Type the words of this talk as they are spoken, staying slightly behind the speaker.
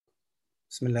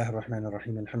بسم الله الرحمن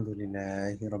الرحيم الحمد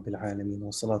لله رب العالمين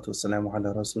والصلاة والسلام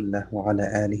على رسول الله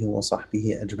وعلى آله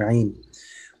وصحبه أجمعين.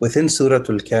 Within Surah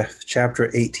Al-Kahf, chapter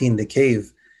 18, the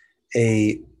cave,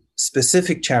 a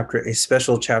specific chapter, a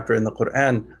special chapter in the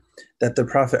Quran that the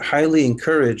Prophet highly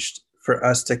encouraged for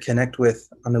us to connect with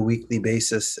on a weekly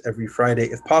basis every Friday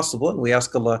if possible. And we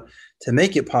ask Allah to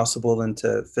make it possible and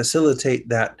to facilitate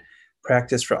that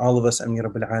practice for all of us. Ameen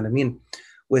Rabbil Alameen.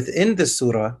 Within the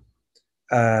surah,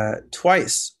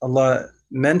 twice Allah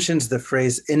mentions the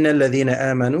phrase Inna alladhina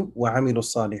amanu wa amilu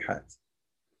salihat.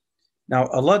 Now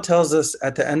Allah tells us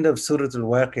at the end of Surah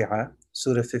Al-Waqi'ah,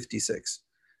 Surah 56,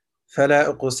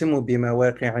 فَلَا أُقْسِمُ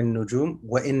بِمَوَاقِعِ النُّجُومِ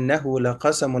وَإِنَّهُ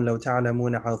لَقَسَمٌ لَوْ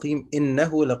تَعْلَمُونَ عَظِيمٌ إِنَّهُ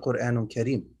لَقُرْآنٌ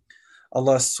كَرِيمٌ.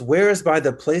 Allah swears by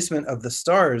the placement of the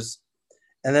stars,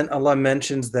 and then Allah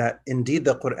mentions that indeed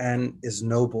the Quran is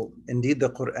noble, indeed the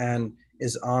Quran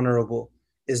is honorable,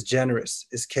 is generous,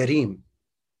 is kareem.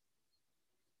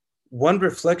 One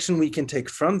reflection we can take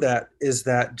from that is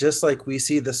that just like we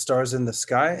see the stars in the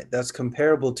sky, that's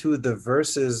comparable to the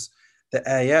verses, the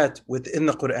ayat within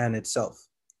the Quran itself.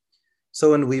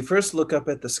 So when we first look up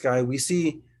at the sky, we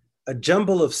see a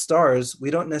jumble of stars.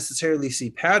 We don't necessarily see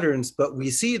patterns, but we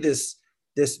see this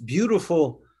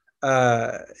beautiful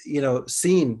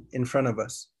scene in front of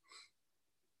us.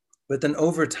 But then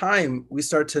over time, we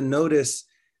start to notice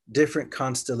different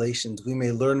constellations. We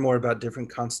may learn more about different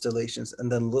constellations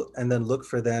and then look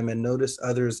for them and notice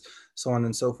others, so on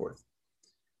and so forth.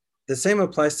 The same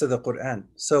applies to the Quran.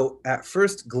 So at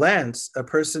first glance, a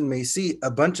person may see a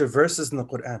bunch of verses in the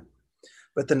Quran,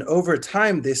 but then over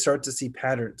time, they start to see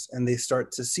patterns and they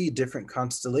start to see different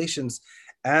constellations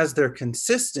as they're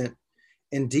consistent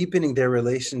in deepening their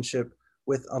relationship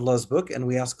with Allah's book. And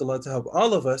we ask Allah to help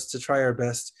all of us to try our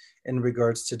best in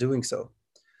regards to doing so.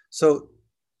 So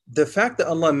the fact that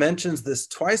Allah mentions this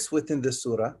twice within this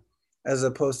surah, as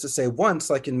opposed to say once,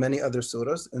 like in many other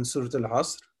surahs, in Surah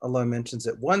Al-Asr, Allah mentions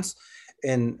it once.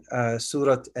 In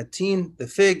Surah At-Tin, the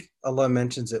fig, Allah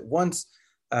mentions it once.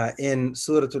 In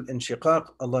Surah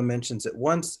Al-Inshiqaq, Allah mentions it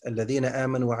once. الَّذِينَ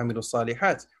آمَنُوا وَعَمِلُوا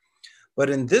الصَّالِحَاتِ. But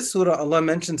in this surah, Allah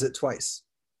mentions it twice,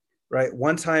 right?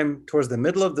 One time towards the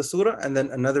middle of the surah, and then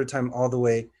another time all the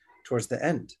way towards the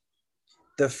end.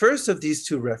 The first of these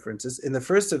two references, in the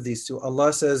first of these two,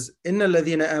 Allah says, Inna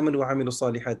alladhina amanu wa amilu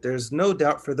salihat. There is no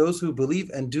doubt for those who believe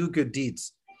and do good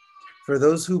deeds. For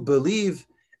those who believe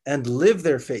and live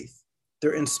their faith.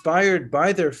 They're inspired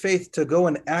by their faith to go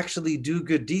and actually do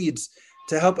good deeds,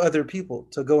 to help other people,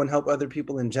 to go and help other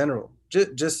people in general.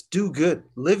 Just do good,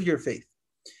 live your faith.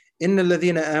 Inna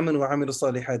alladhina amanu wa amilu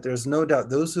salihat. There is no doubt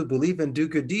those who believe and do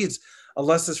good deeds.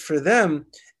 Allah says for them,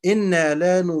 Inna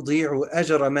la nudi'u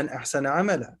ajra man ahsana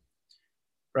amala.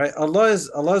 Right? Allah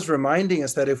is reminding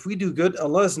us that if we do good,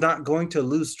 Allah is not going to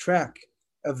lose track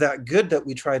of that good that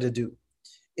we try to do.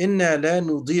 Inna la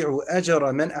nudi'u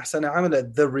ajra man ahsana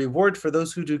amala. The reward for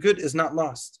those who do good is not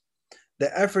lost.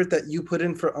 The effort that you put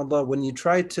in for Allah, when you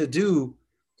try to do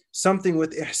something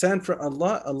with ihsan for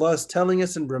Allah, Allah is telling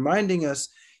us and reminding us,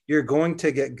 you're going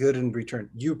to get good in return.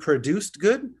 You produced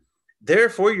good,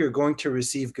 therefore you're going to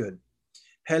receive good.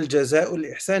 هل جزاء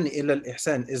الإحسان إلا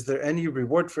الإحسان. Is there any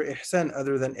reward for ihsan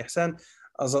other than ihsan?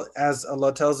 As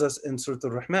Allah tells us in Surah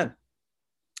Al-Rahman.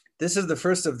 This is the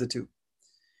first of the two.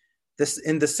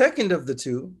 In the second of the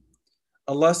two,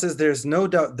 Allah says there's no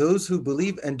doubt those who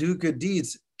believe and do good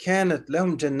deeds, كانت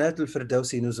لهم جنات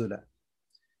الفردوس نزلا.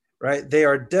 Right? They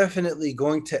are definitely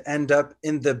going to end up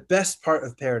in the best part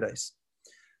of paradise.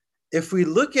 If we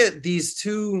look at these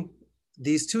two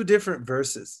different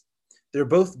verses, they're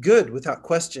both good without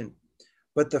question.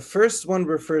 But the first one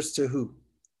refers to who?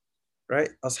 Right?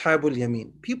 Ashabul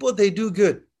Yamin. People, they do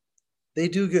good. They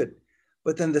do good.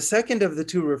 But then the second of the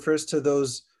two refers to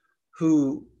those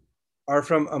who are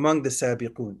from among the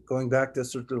Sabiqun. Going back to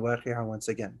Surah Al-Waqi'ah once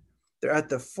again. They're at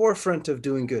the forefront of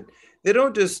doing good. They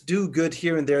don't just do good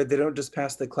here and there. They don't just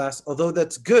pass the class, although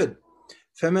that's good.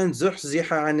 فَمَنْ زُحْزِحَ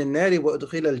عَنِ النَّارِ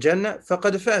وَأُدْخِلَ الْجَنَّةِ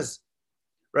فَقَدْ فَازَ.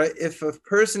 Right? If a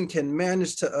person can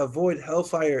manage to avoid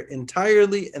hellfire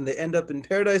entirely and they end up in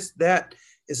paradise, that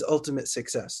is ultimate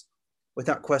success,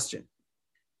 without question.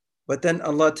 But then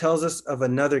Allah tells us of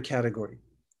another category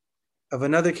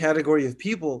of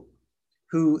people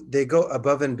who they go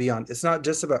above and beyond. It's not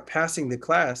just about passing the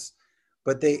class,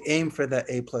 but they aim for that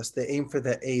A+, they aim for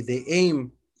that A, they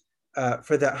aim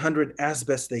for that 100 as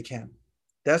best they can.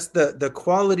 That's the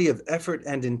quality of effort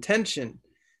and intention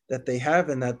that they have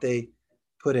and that they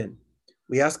put in.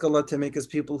 We ask Allah to make us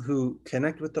people who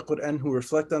connect with the Quran, who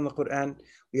reflect on the Quran.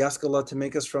 We ask Allah to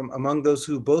make us from among those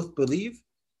who both believe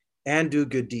and do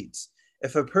good deeds.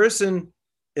 If a person,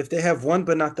 if they have one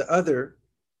but not the other,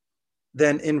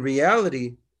 then in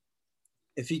reality,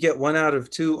 if you get 1 out of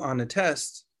 2 on a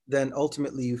test, then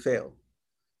ultimately you fail.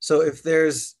 So if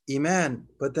there's iman,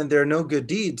 but then there are no good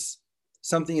deeds,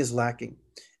 something is lacking.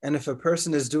 And if a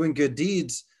person is doing good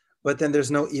deeds, but then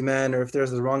there's no iman, or if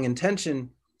there's the wrong intention,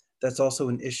 that's also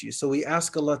an issue. So we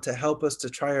ask Allah to help us to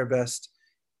try our best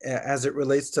as it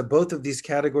relates to both of these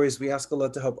categories. We ask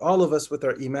Allah to help all of us with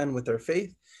our iman, with our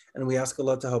faith, and we ask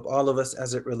Allah to help all of us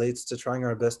as it relates to trying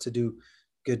our best to do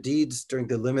good deeds during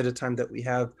the limited time that we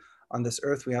have on this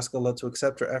earth. We ask Allah to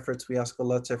accept our efforts. We ask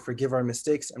Allah to forgive our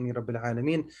mistakes. Ameen Rabbil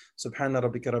Alameen. Subhana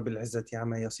rabbika rabbil izzati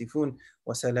amma yasifun.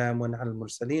 Wa salamun ala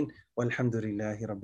al-mursaleen. Walhamdulillahi rabbil